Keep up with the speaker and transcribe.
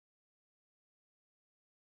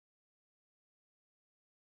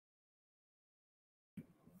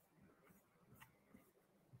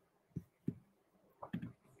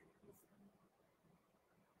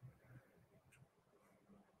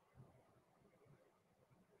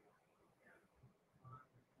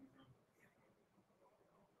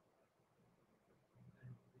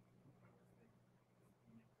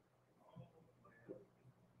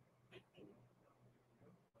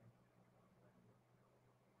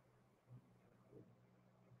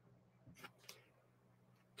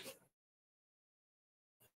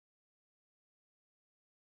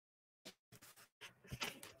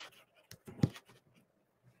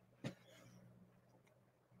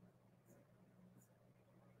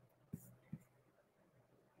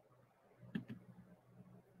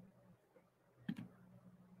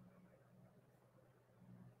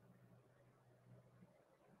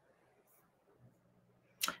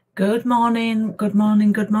Good morning, good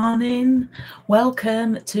morning, good morning.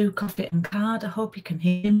 Welcome to Coffee and Card. I hope you can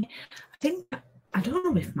hear me. I don't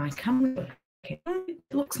know if my camera, it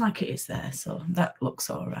looks like it is there, so that looks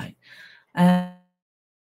all right.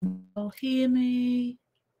 You'll hear me.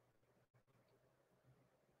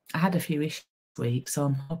 I had a few issues this week, so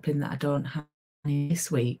I'm hoping that I don't have any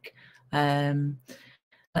this week. Let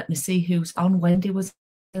me see who's on. Wendy was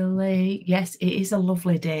late. Yes, it is a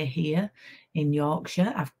lovely day here in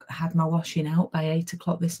Yorkshire. I've had my washing out by 8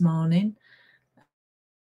 o'clock this morning.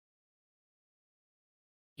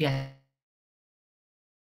 Yeah.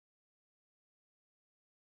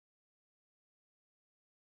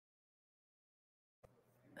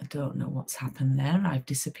 I don't know what's happened there. I've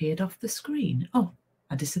disappeared off the screen. Oh,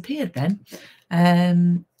 I disappeared then.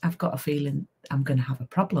 I've got a feeling I'm going to have a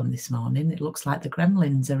problem this morning. It looks like the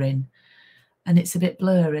gremlins are in and it's a bit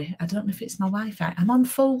blurry. I don't know if it's my Wi-Fi. I'm on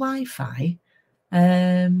full Wi-Fi.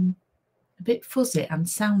 A bit fuzzy and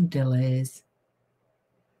sound delays.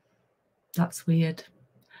 That's weird.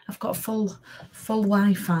 I've got full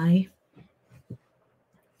Wi-Fi.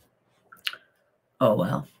 Oh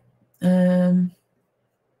well.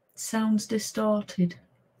 Sounds distorted.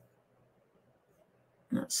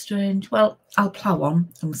 That's strange. Well, I'll plough on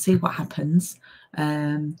and see what happens.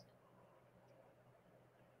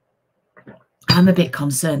 I'm a bit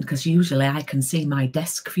concerned because usually I can see my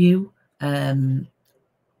desk view, and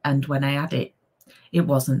when I had it, it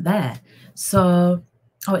wasn't there. So,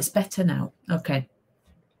 oh, it's better now. Okay,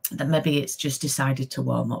 then maybe it's just decided to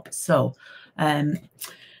warm up. So,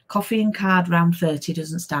 Coffee and Card round 30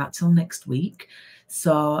 doesn't start till next week.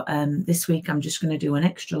 So this week I'm just going to do an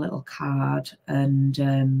extra little card,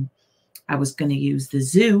 and I was going to use the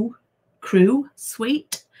Zoo Crew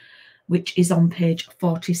suite, which is on page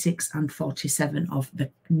 46 and 47 of the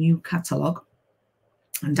new catalogue.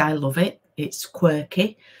 And I love it. It's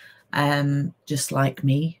quirky, just like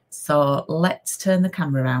me. So let's turn the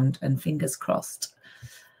camera around and fingers crossed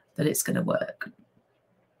that it's going to work.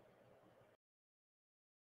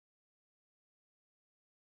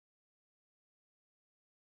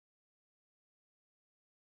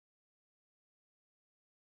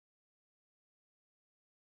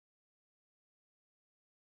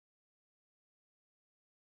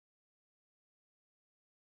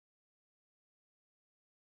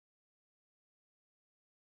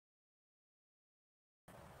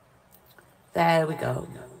 There we go.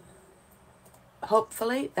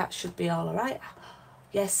 Hopefully that should be all right.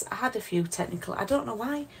 Yes, I had a few technical, I don't know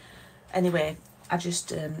why. Anyway, I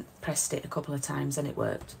just pressed it a couple of times and it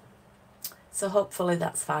worked. So hopefully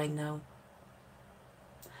that's fine now.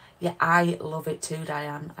 Yeah, I love it too,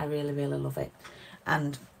 Diane. I really, really love it.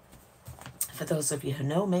 And for those of you who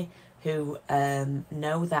know me, who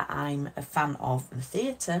know that I'm a fan of the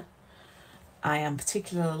theatre, I am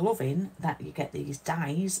particularly loving that you get these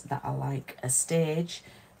dies that are like a stage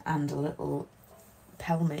and a little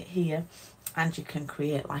pelmet here, and you can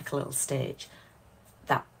create like a little stage.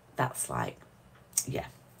 That's like, yeah,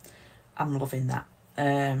 I'm loving that.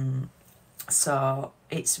 So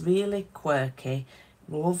it's really quirky,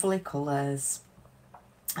 lovely colours,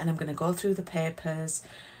 and I'm going to go through the papers.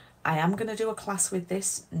 I am going to do a class with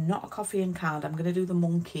this, not a coffee and card. I'm going to do the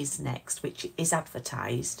monkeys next, which is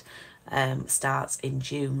advertised, starts in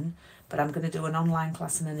June, but I'm going to do an online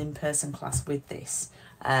class and an in-person class with this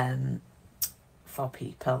for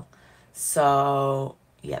people. So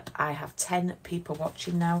yep, I have 10 people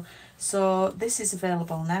watching now. So this is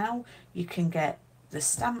available now. You can get the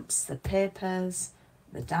stamps, the papers,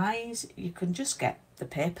 the dies. You can just get the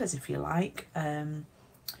papers if you like.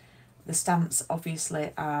 The stamps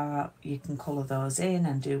obviously are, you can colour those in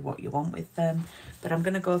and do what you want with them. But I'm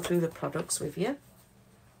going to go through the products with you.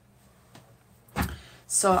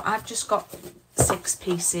 So I've just got 6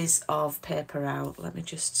 pieces of paper out. Let me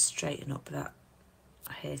just straighten up that.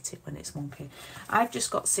 I hate it when it's wonky. I've just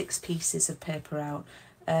got 6 pieces of paper out.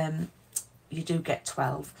 You do get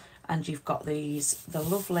 12. And you've got the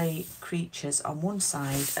lovely creatures on one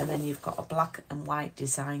side, and then you've got a black and white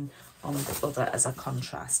design on the other as a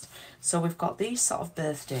contrast. So we've got these sort of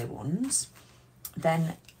birthday ones.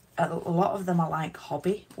 Then a lot of them are like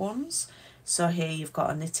hobby ones. So here you've got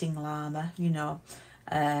a knitting llama, you know.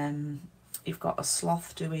 You've got a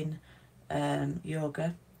sloth doing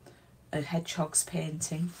yoga. A hedgehog's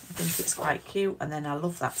painting. I think it's quite cute. And then I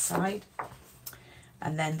love that side.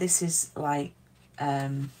 And then this is like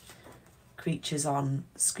creatures on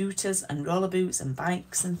scooters and roller boots and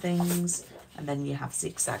bikes and things. And then you have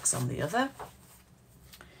zigzags on the other.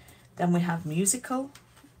 Then we have musical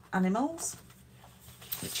animals,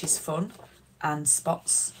 which is fun, and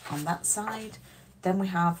spots on that side. Then we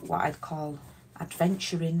have what I'd call,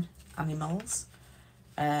 adventuring animals,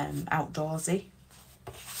 outdoorsy,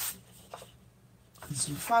 and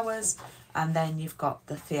some flowers. And then you've got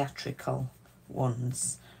the theatrical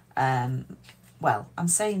ones. Well, I'm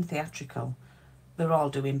saying theatrical, they're all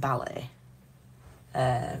doing ballet,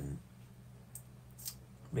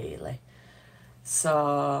 really.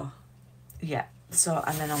 So yeah, so,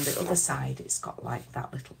 and then on the other side it's got like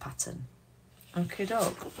that little pattern. Okay,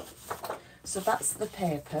 doke. So that's the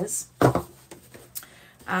papers,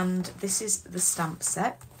 and this is the stamp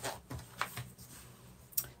set.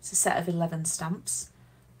 It's a set of 11 stamps,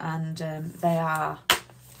 and they are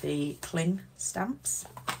the cling stamps.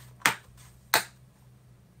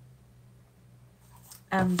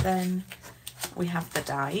 And then we have the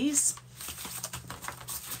dies.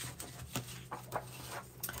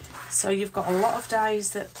 So you've got a lot of dies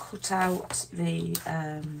that cut out the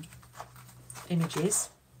images,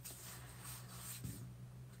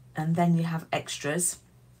 and then you have extras.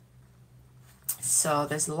 So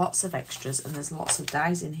there's lots of extras and there's lots of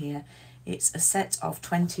dies in here. It's a set of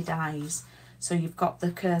 20 dies. So you've got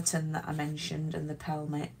the curtain that I mentioned and the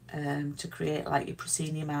pelmet to create like your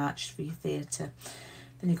proscenium arch for your theatre.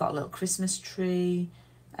 Then you've got a little Christmas tree.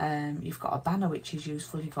 You've got a banner, which is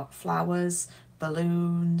useful. You've got flowers,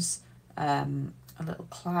 balloons, a little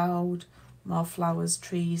cloud, more flowers,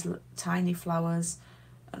 trees, tiny flowers,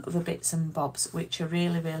 and other bits and bobs, which are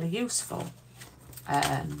really, really useful.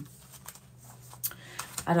 I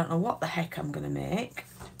don't know what the heck I'm going to make,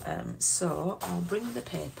 so I'll bring the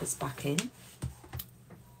papers back in.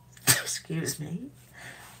 Excuse me.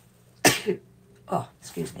 Oh,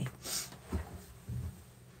 excuse me.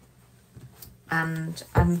 And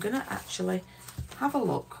I'm going to actually have a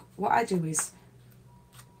look. What I do is,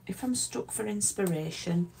 if I'm stuck for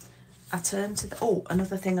inspiration, I turn to the... Oh,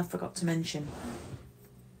 another thing I forgot to mention.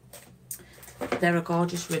 There are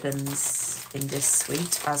gorgeous ribbons in this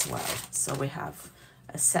suite as well. So we have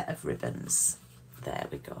a set of ribbons. There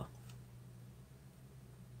we go.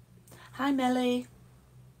 Hi, Melly.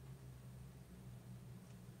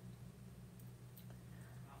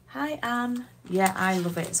 Hi, Anne. Yeah, I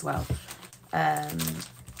love it as well.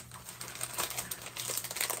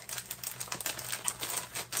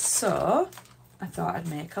 So I thought I'd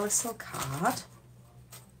make a little card,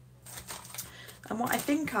 and what I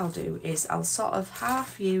think I'll do is I'll sort of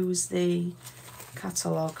half use the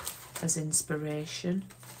catalogue as inspiration.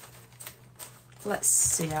 Let's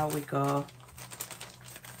see how we go.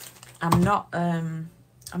 I'm not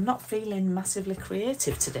feeling massively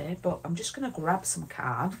creative today, but I'm just going to grab some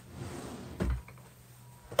card.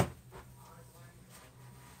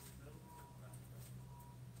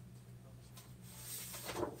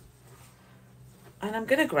 And I'm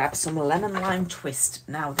going to grab some lemon lime twist.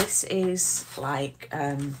 Now this is like,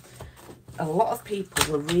 a lot of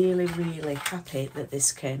people were really, really happy that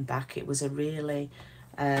this came back. It was a really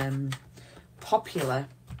popular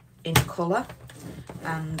in colour,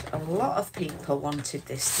 and a lot of people wanted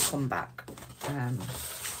this to come back.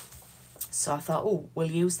 So I thought, oh,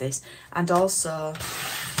 we'll use this. And also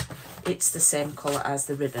it's the same colour as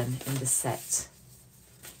the ribbon in the set.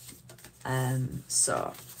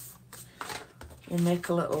 So we'll make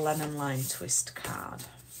a little lemon lime twist card.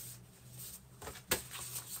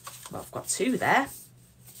 Well, I've got two there.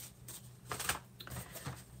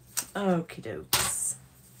 Okie dokes.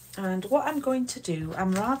 And what I'm going to do,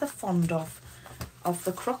 I'm rather fond of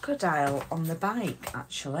the crocodile on the bike,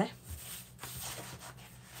 actually.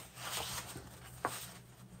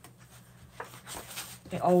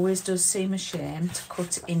 It always does seem a shame to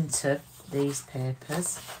cut into these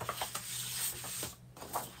papers.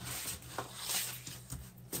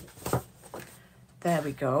 There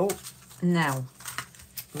we go. Now,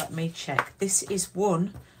 let me check. This is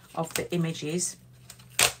one of the images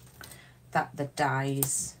that the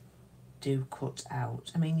dies do cut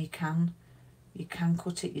out. I mean, you can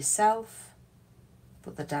cut it yourself,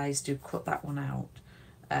 but the dies do cut that one out.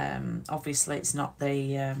 Obviously, it's not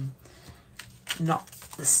the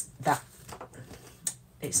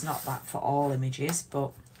it's not that for all images,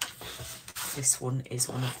 but this one is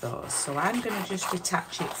one of those. So I'm going to just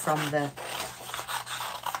detach it from the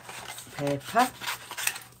paper.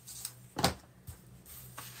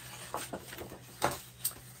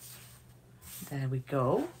 There we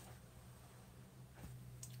go.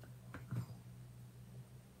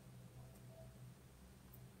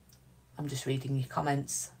 I'm just reading your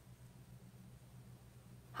comments.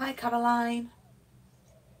 Hi, Caroline.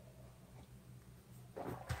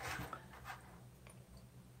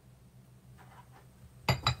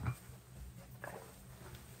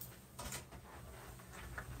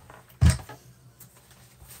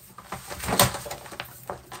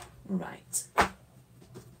 Right.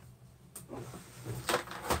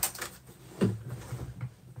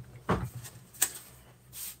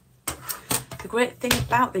 great thing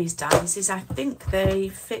about these dies is I think they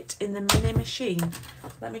fit in the mini machine.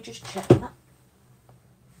 Let me just check that.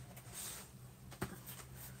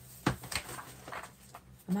 I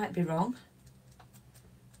might be wrong.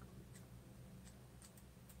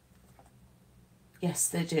 Yes,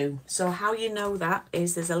 they do. So how you know that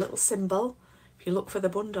is there's a little symbol, if you look for the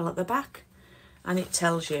bundle at the back, and it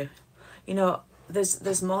tells you. You know,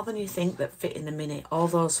 there's more than you think that fit in the mini. All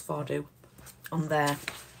those 4 do on there.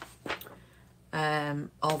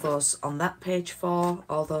 All those on that page 4,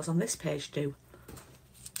 all those on this page do.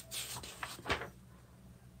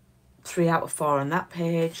 3 out of 4 on that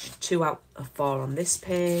page, 2 out of 4 on this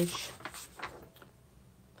page,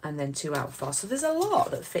 and then 2 out of 4. So there's a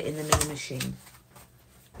lot that fit in the mini machine.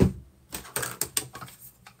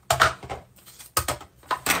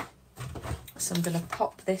 So I'm going to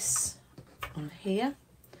pop this on here.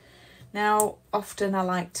 Now, often I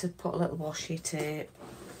like to put a little washi tape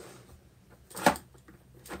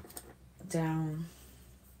down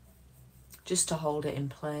just to hold it in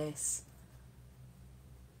place.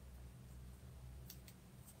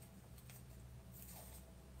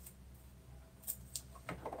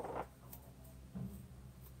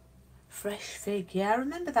 Fresh fig, yeah, I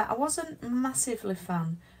remember that. I wasn't massively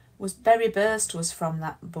fan. Was Berry Burst was from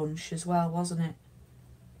that bunch as well, wasn't it?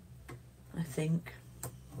 I think.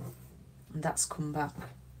 And that's come back.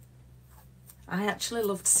 I actually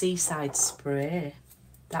loved Seaside Spray.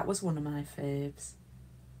 That was one of my faves.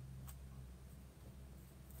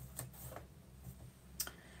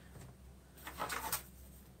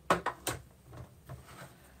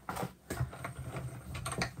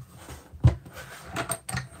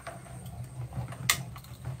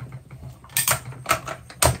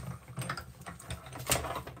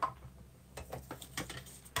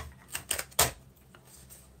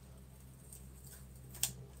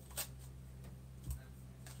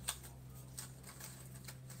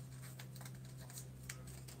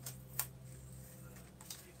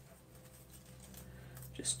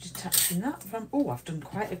 Just detaching that from, oh, I've done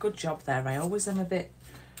quite a good job there. I always am a bit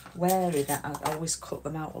wary that I always cut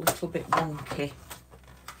them out a little bit wonky.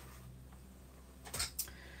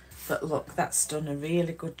 But look, that's done a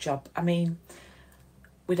really good job. I mean,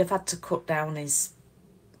 we'd have had to cut down his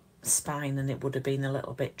spine and it would have been a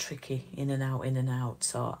little bit tricky, in and out, in and out.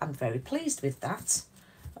 So I'm very pleased with that.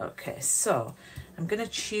 Okay, so I'm going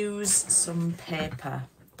to choose some paper.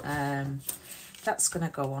 That's going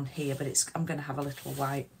to go on here, but I'm going to have a little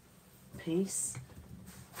white piece.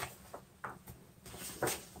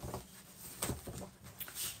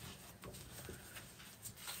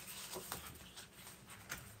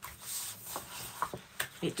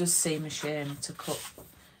 It does seem a shame to cut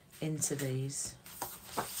into these.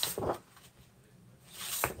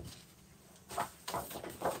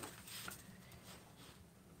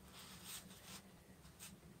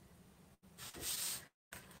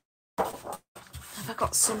 Have I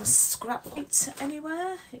got some scrap meat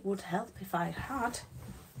anywhere? It would help if I had.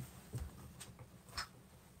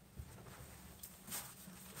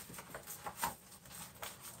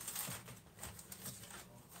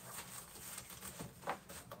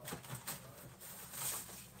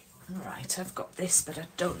 Right, I've got this, but I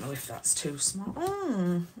don't know if that's too small.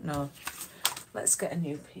 No, let's get a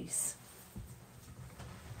new piece.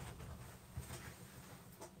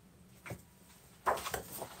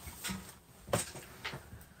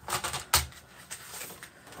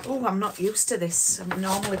 Oh, I'm not used to this. I've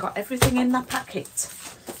normally got everything in the packet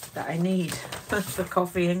that I need for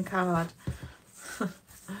coffee and card.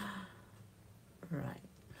 Right.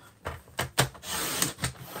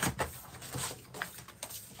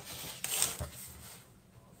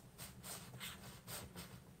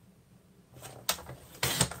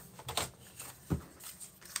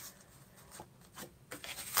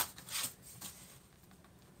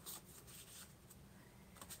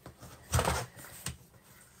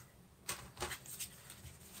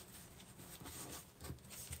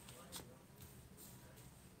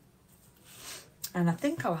 And I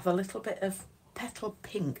think I'll have a little bit of petal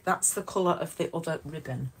pink. That's the colour of the other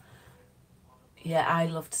ribbon. Yeah, I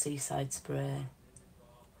loved Seaside Spray.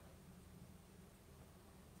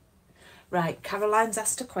 Right, Caroline's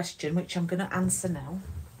asked a question, which I'm going to answer now.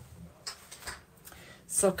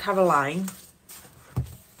 So, Caroline,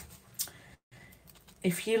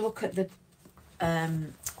 if you look at the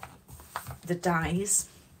dies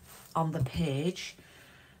on the page,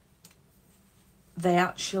 they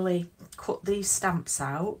actually cut these stamps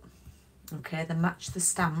out, okay, they match the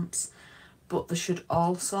stamps, but they should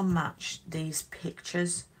also match these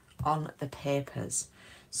pictures on the papers.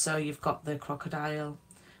 So you've got the crocodile,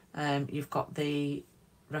 you've got the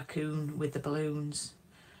raccoon with the balloons,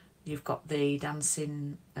 You've got the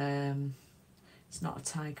dancing, it's not a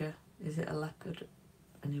tiger, is it a leopard?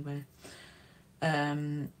 Anyway,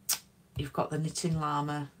 you've got the knitting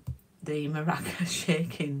llama, the maraca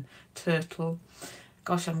shaking turtle.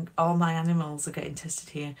 Gosh, all my animals are getting tested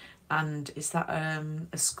here. And is that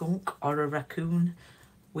a skunk or a raccoon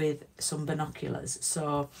with some binoculars?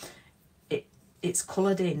 So it's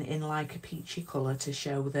coloured in like a peachy colour to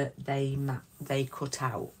show that they cut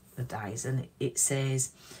out the dies, and it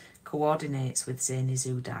says coordinates with Zany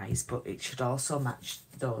Zoo dies, but it should also match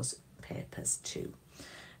those papers too.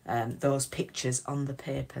 Those pictures on the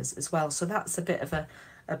papers as well. So that's a bit of a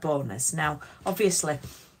bonus. Now, obviously,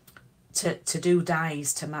 to do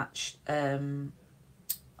dies to match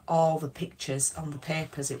all the pictures on the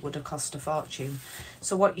papers, it would have cost a fortune.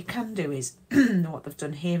 So what you can do is, what they've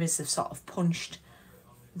done here is they've sort of punched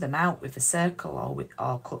them out with a circle,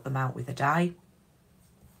 or cut them out with a die.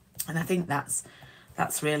 And I think that's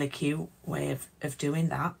really cute way of doing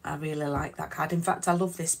that. I really like that card. In fact, I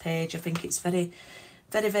love this page. I think it's very,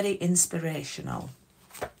 very, very inspirational.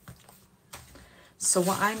 So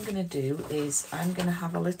what I'm going to do is I'm going to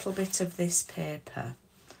have a little bit of this paper.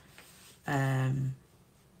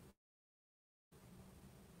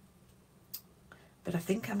 But I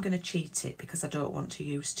think I'm going to cheat it because I don't want to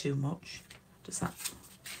use too much. Does that...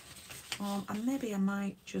 and maybe I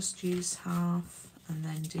might just use half and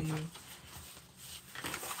then do...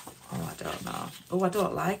 Oh, I don't know. Oh, I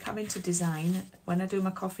don't like having to design. When I do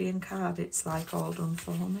my coffee and card, it's like all done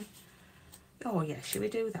for me. Oh yeah, should we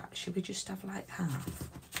do that? Should we just have like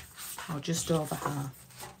half? Or just over half?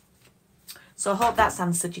 So I hope that's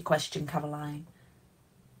answered your question, Caroline.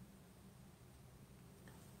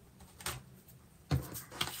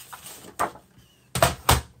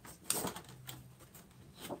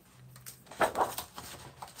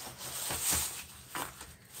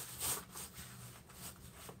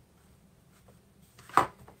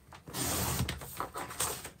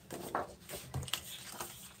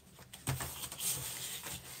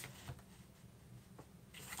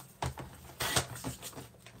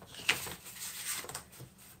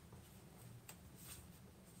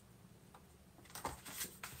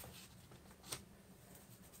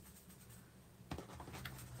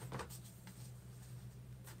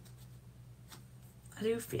 I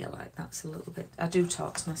do feel like that's a little bit... I do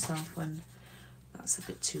talk to myself when that's a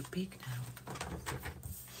bit too big now.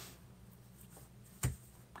 I'm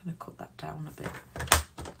going to cut that down a bit.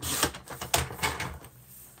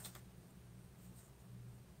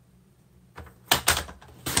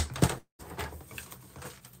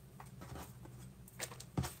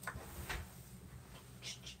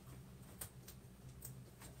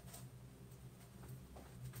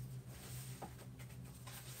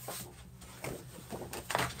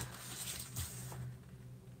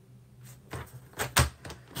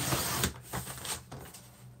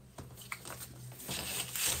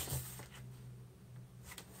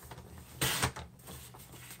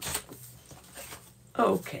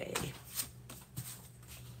 Okay.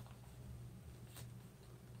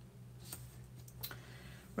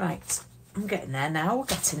 Right, I'm getting there now. We're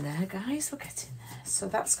getting there, guys. We're getting there. So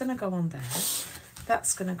that's going to go on there.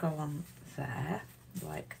 That's going to go on there,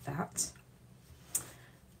 like that.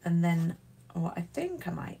 And then what I think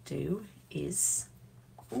I might do is...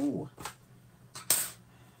 Ooh.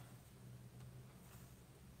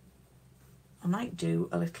 I might do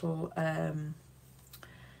a little...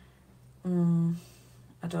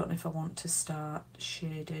 I don't know if I want to start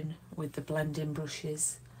shading with the blending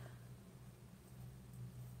brushes.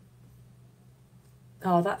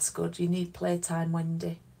 Oh, that's good. You need playtime,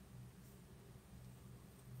 Wendy.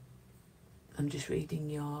 I'm just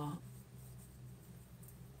reading your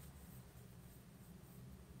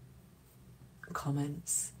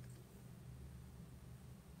comments.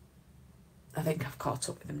 I think I've caught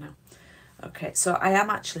up with them now. Okay, so I am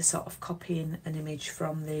actually sort of copying an image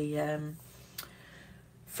from the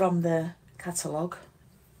catalogue,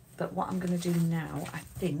 but what I'm going to do now, I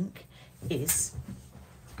think, is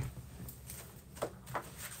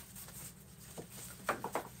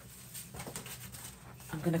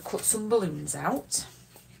I'm going to cut some balloons out.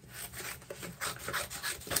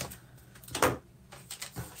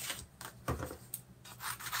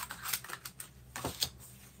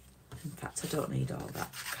 In fact, I don't need all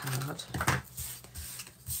that card.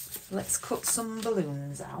 Let's cut some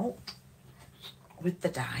balloons out with the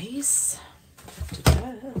dies.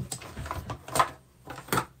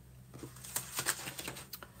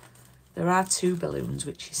 There are 2 balloons,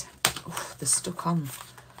 which is... Oh, they're stuck on.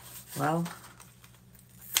 Well...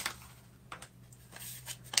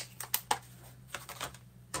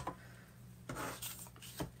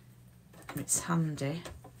 It's handy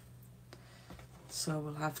So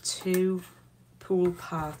we'll have 2 Pool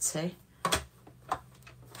Party,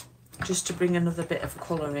 just to bring another bit of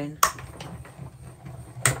colour in.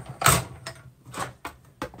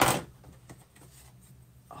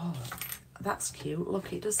 Oh, that's cute.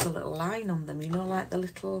 Look, it does the little line on them, you know, like the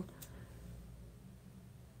little...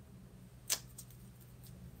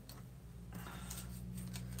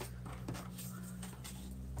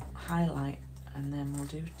 highlight, and then we'll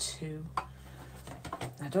do 2.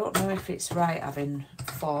 I don't know if it's right having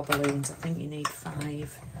 4 balloons. I think you need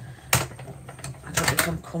 5. I don't know if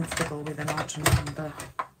I'm comfortable with an odd number.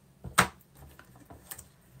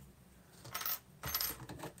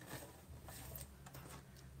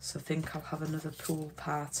 So I think I'll have another Pool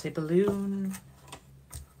Party balloon.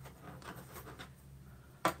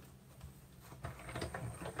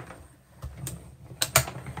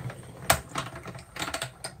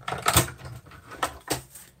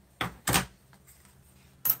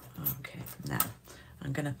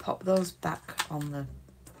 I'm going to pop those back on the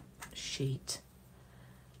sheet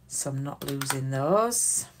so I'm not losing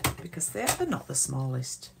those, because they're not the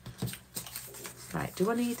smallest. Right,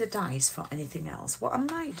 do I need a dies for anything else? What I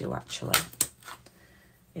might do actually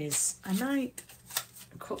is I might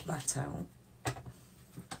cut that out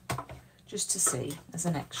just to see as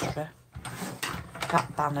an extra,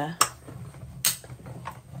 that banner.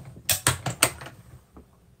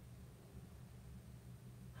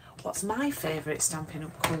 What's my favourite Stampin'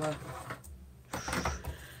 Up colour?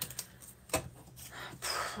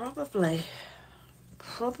 Probably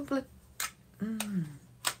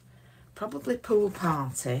Pool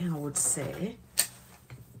Party, I would say.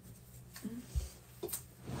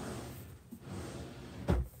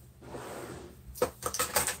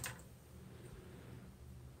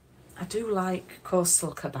 I do like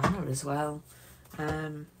Coastal Cabana as well.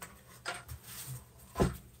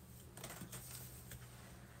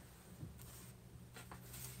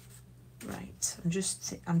 Right, I'm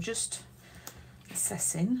just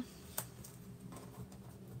assessing.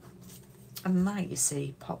 I might, you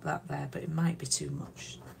see, pop that there, but it might be too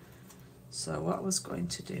much. So what I was going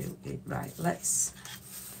to do is, right, let's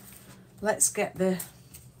get the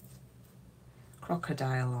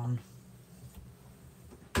crocodile on.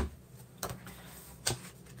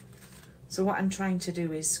 So what I'm trying to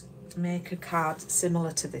do is make a card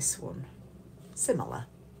similar to this one. Similar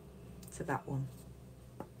to that one.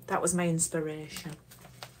 That was my inspiration.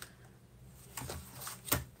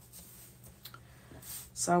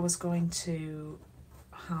 So I was going to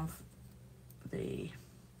have the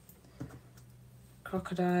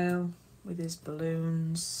crocodile with his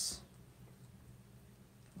balloons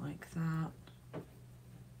like that.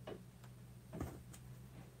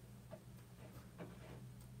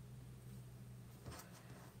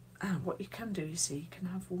 And what you can do, you see, you can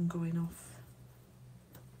have one going off.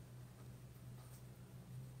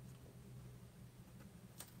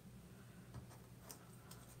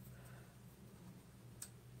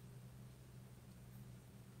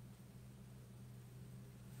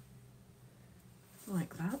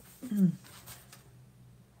 Like that.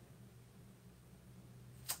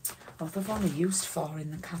 Oh, they've only used 4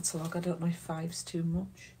 in the catalogue. I don't know if 5's too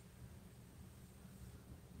much.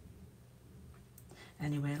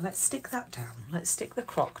 Anyway, let's stick that down. Let's stick the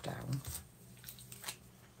croc down.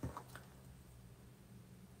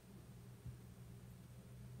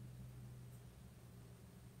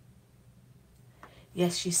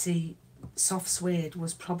 Yes, you see, soft suede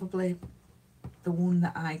was probably the one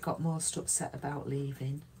that I got most upset about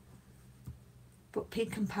leaving. But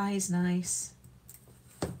pecan pie is nice.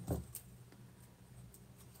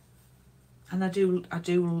 And I do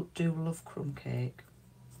love crumb cake.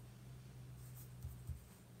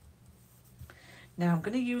 Now I'm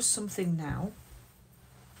going to use something now.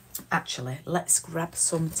 Actually, let's grab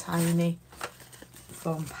some tiny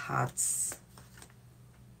foam pads.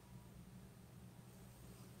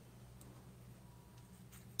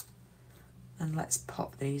 And let's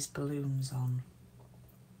pop these balloons on.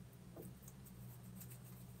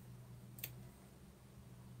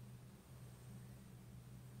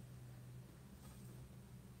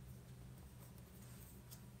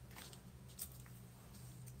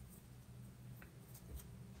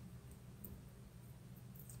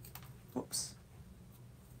 Oops.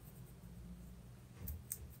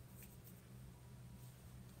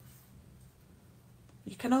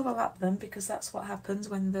 You can overlap them because that's what happens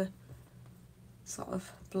when they're sort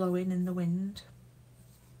of blowing in the wind.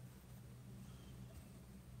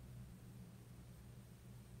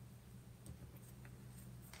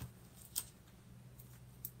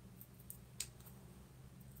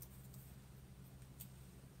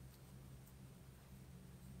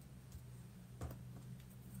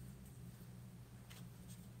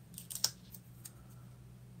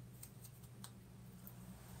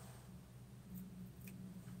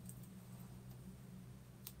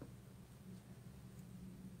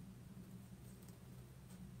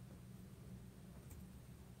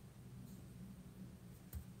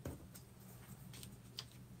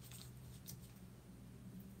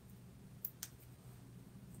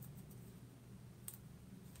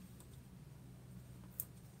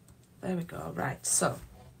 there we go. Right, so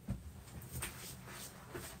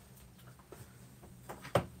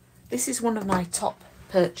this is one of my top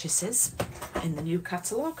purchases in the new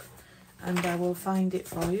catalogue, and I will find it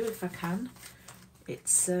for you if I can.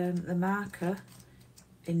 It's the marker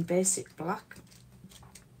in basic black,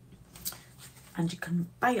 and you can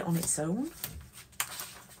buy it on its own.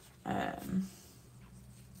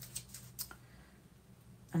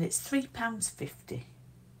 And it's £3.50,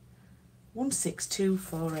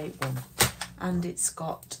 162481, and it's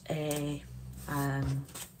got a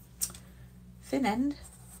thin end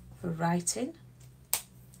for writing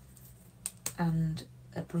and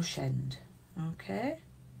a brush end. Okay,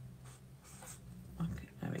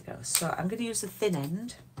 there we go. So I'm going to use the thin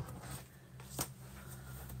end.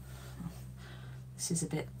 This is a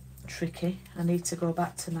bit tricky. I need to go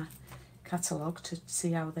back to my catalogue to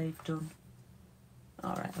see how they've done.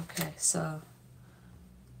 Alright, okay, so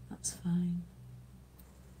that's fine.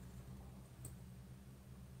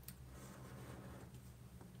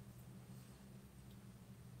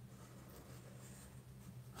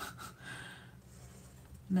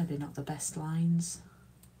 Maybe not the best lines.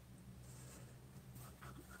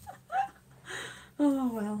 Oh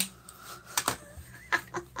well.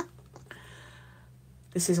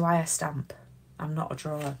 This is why I stamp. I'm not a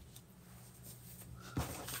drawer.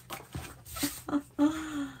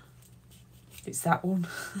 It's that one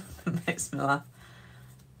that makes me laugh.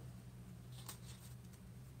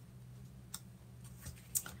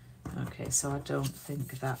 Okay, so I don't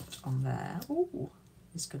think that on there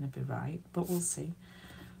is going to be right, but we'll see.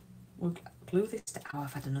 We'll glue this down. Oh,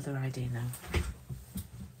 I've had another idea now.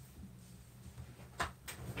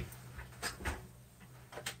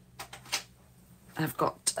 I've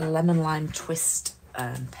got a lemon lime twist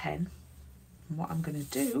pen, and what I'm going to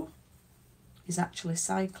do is actually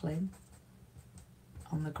cycling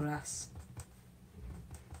on the grass.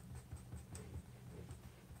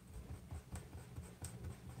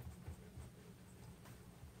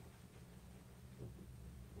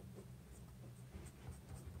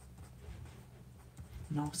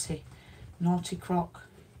 Naughty croc,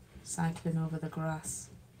 cycling over the grass.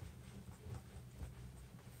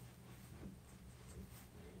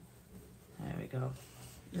 There we go.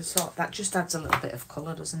 So that just adds a little bit of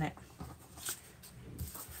colour, doesn't it?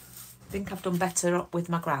 I think I've done better up with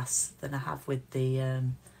my grass than I have with the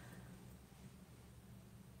I'm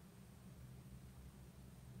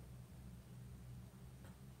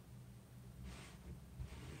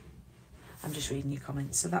just reading your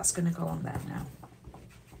comments, so that's going to go on there now.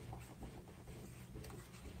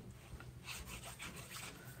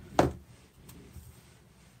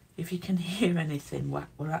 If you can hear anything,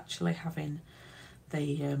 we're actually having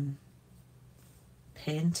the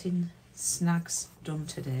painting snags done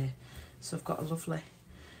today. So I've got a lovely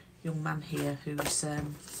young man here who's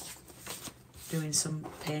doing some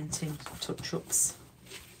painting touch-ups.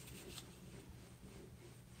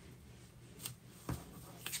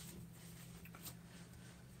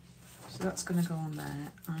 So that's going to go on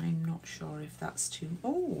there. I'm not sure if that's too...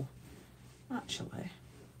 Oh, actually...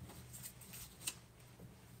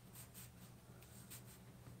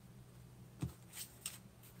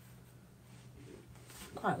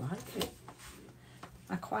 quite like it.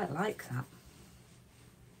 I quite like that.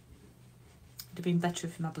 It'd have been better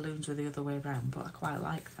if my balloons were the other way around, but I quite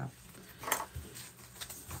like that.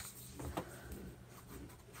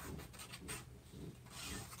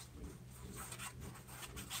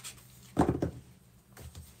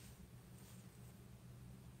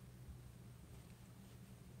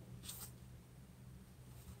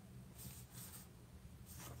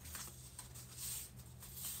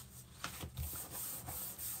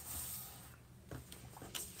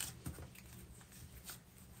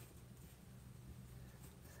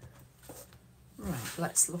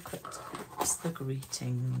 Let's look at the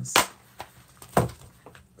greetings.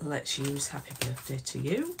 Let's use happy birthday to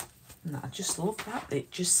you. And I just love that. It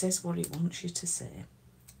just says what it wants you to say.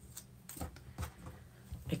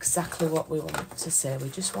 Exactly what we want to say. We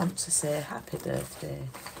just want to say happy birthday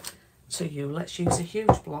to you. Let's use a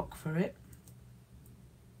huge block for it.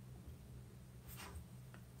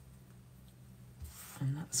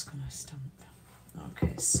 And that's going to stamp.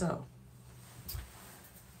 Okay, so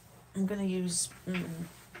I'm going to use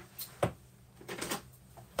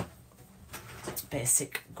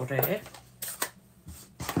basic grey.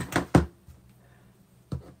 I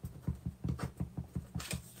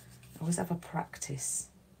always have a practice.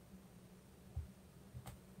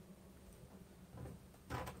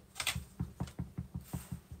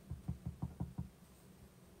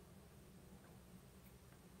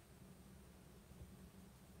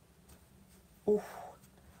 Oof,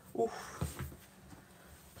 oof.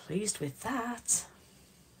 pleased with that.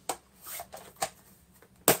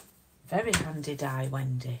 Very handy die,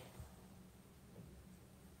 Wendy.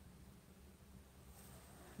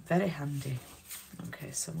 Very handy.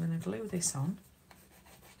 Okay, so I'm going to glue this on.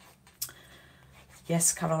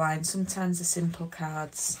 Yes, Caroline, sometimes the simple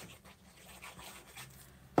cards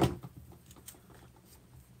are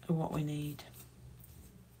what we need.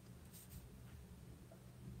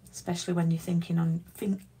 Especially when you're thinking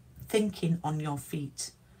on your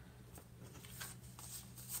feet.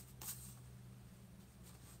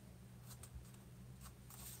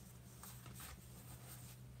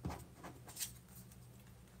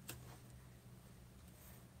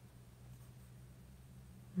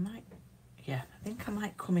 Yeah, I think I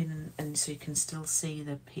might come in and so you can still see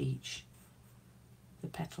the peach, the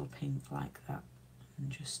petal pink like that, and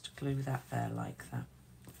just glue that there like that.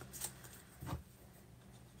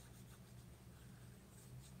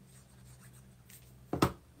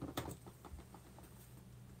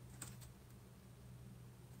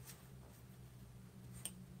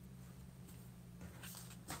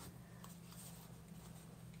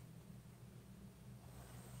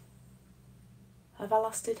 Have I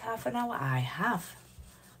lasted half an hour? I have.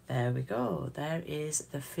 There we go. There is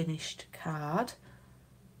the finished card.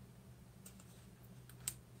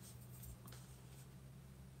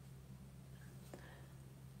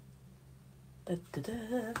 Da, da,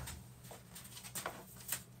 da.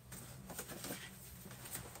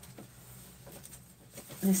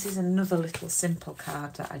 This is another little simple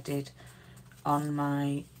card that I did on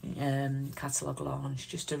my catalogue launch.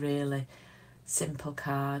 Just a really simple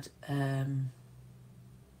card.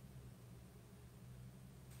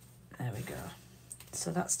 There we go. So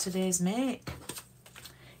that's today's make,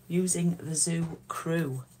 using the Zoo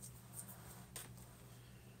Crew.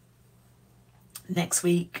 Next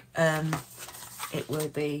week it will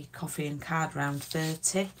be Coffee and Card Round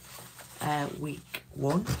 30, week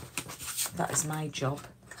 1. That is my job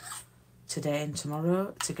today and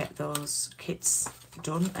tomorrow, to get those kits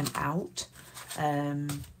done and out.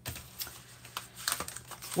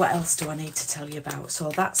 What else do I need to tell you about? So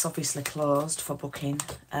that's obviously closed for booking.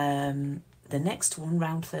 The next one,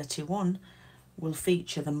 round 31, will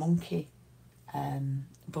feature the monkey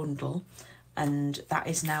bundle, and that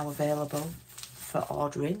is now available for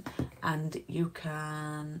ordering, and you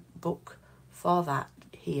can book for that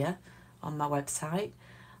here on my website.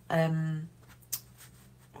 We're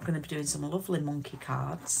going to be doing some lovely monkey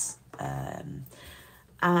cards.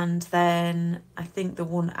 And then I think the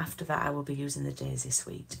one after that I will be using the Daisy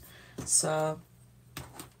Suite. So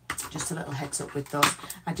just a little heads up with those.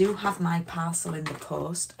 I do have my parcel in the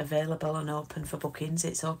post available and open for bookings.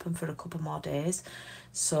 It's open for a couple more days.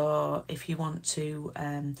 So if you want to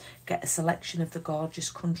get a selection of the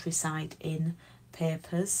gorgeous Countryside Inn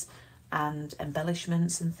papers and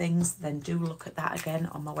embellishments and things, then do look at that again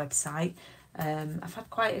on my website. I've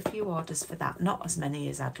had quite a few orders for that, not as many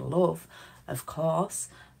as I'd love, of course,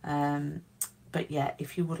 but yeah,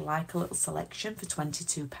 if you would like a little selection for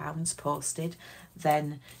 £22 posted,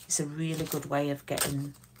 then it's a really good way of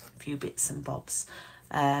getting a few bits and bobs.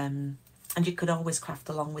 And you could always craft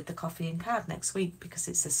along with the coffee and card next week, because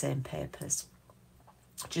it's the same papers.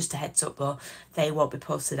 Just a heads up though, they won't be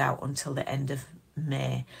posted out until the end of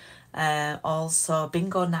May. Also,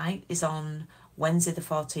 bingo night is on Wednesday the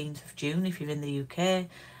 14th of June if you're in the UK,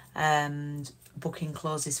 and booking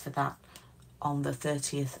closes for that on the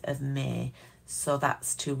 30th of May, so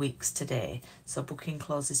that's 2 weeks today. So booking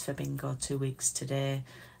closes for bingo 2 weeks today.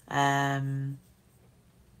 And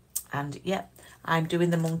yeah, I'm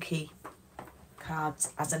doing the monkey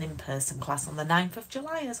cards as an in-person class on the 9th of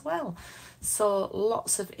July as well, so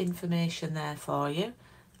lots of information there for you.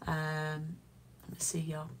 Let me see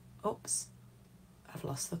your, oops, I've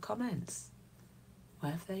lost the comments.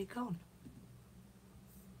 Where have they gone?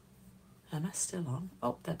 Am I still on?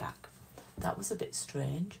 Oh, they're back. That was a bit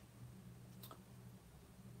strange.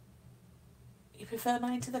 You prefer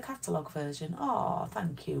mine to the catalogue version? Oh,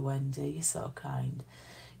 thank you, Wendy. You're so kind.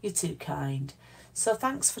 You're too kind. So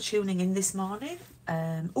thanks for tuning in this morning.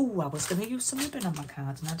 Oh, I was going to use some ribbon on my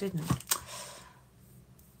card and I didn't.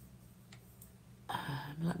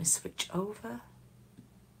 Let me switch over.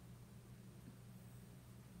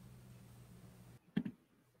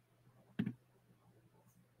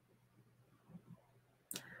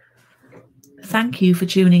 Thank you for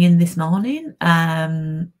tuning in this morning.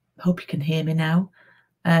 Hope you can hear me now.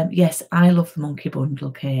 Yes, I love the monkey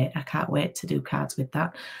bundle, Kate. I can't wait to do cards with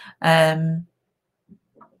that.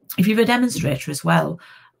 If you're a demonstrator as well,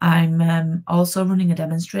 I'm also running a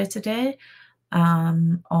demonstrator day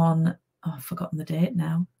on, oh, I've forgotten the date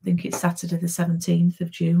now. I think it's Saturday the 17th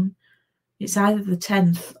of June. It's either the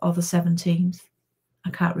 10th or the 17th. I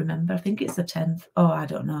can't remember. I think it's the 10th. Oh, I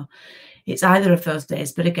don't know. It's either of those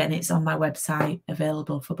days, but again, it's on my website,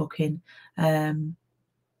 available for booking.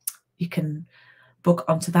 You can book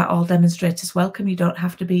onto that. All demonstrators welcome. You don't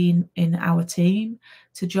have to be in our team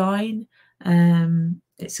to join.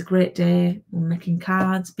 It's a great day. We're making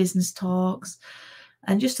cards, business talks,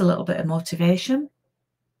 and just a little bit of motivation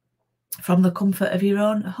from the comfort of your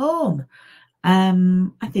own home.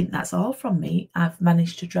 I think that's all from me. I've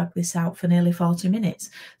managed to drag this out for nearly 40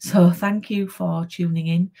 minutes. So thank you for tuning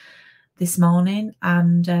in this morning.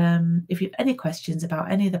 And if you have any questions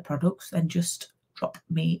about any of the products, then just drop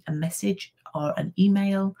me a message or an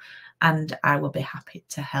email and I will be happy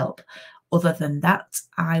to help. Other than that,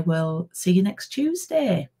 I will see you next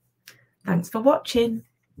Tuesday. Thanks for watching.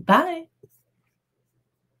 Bye.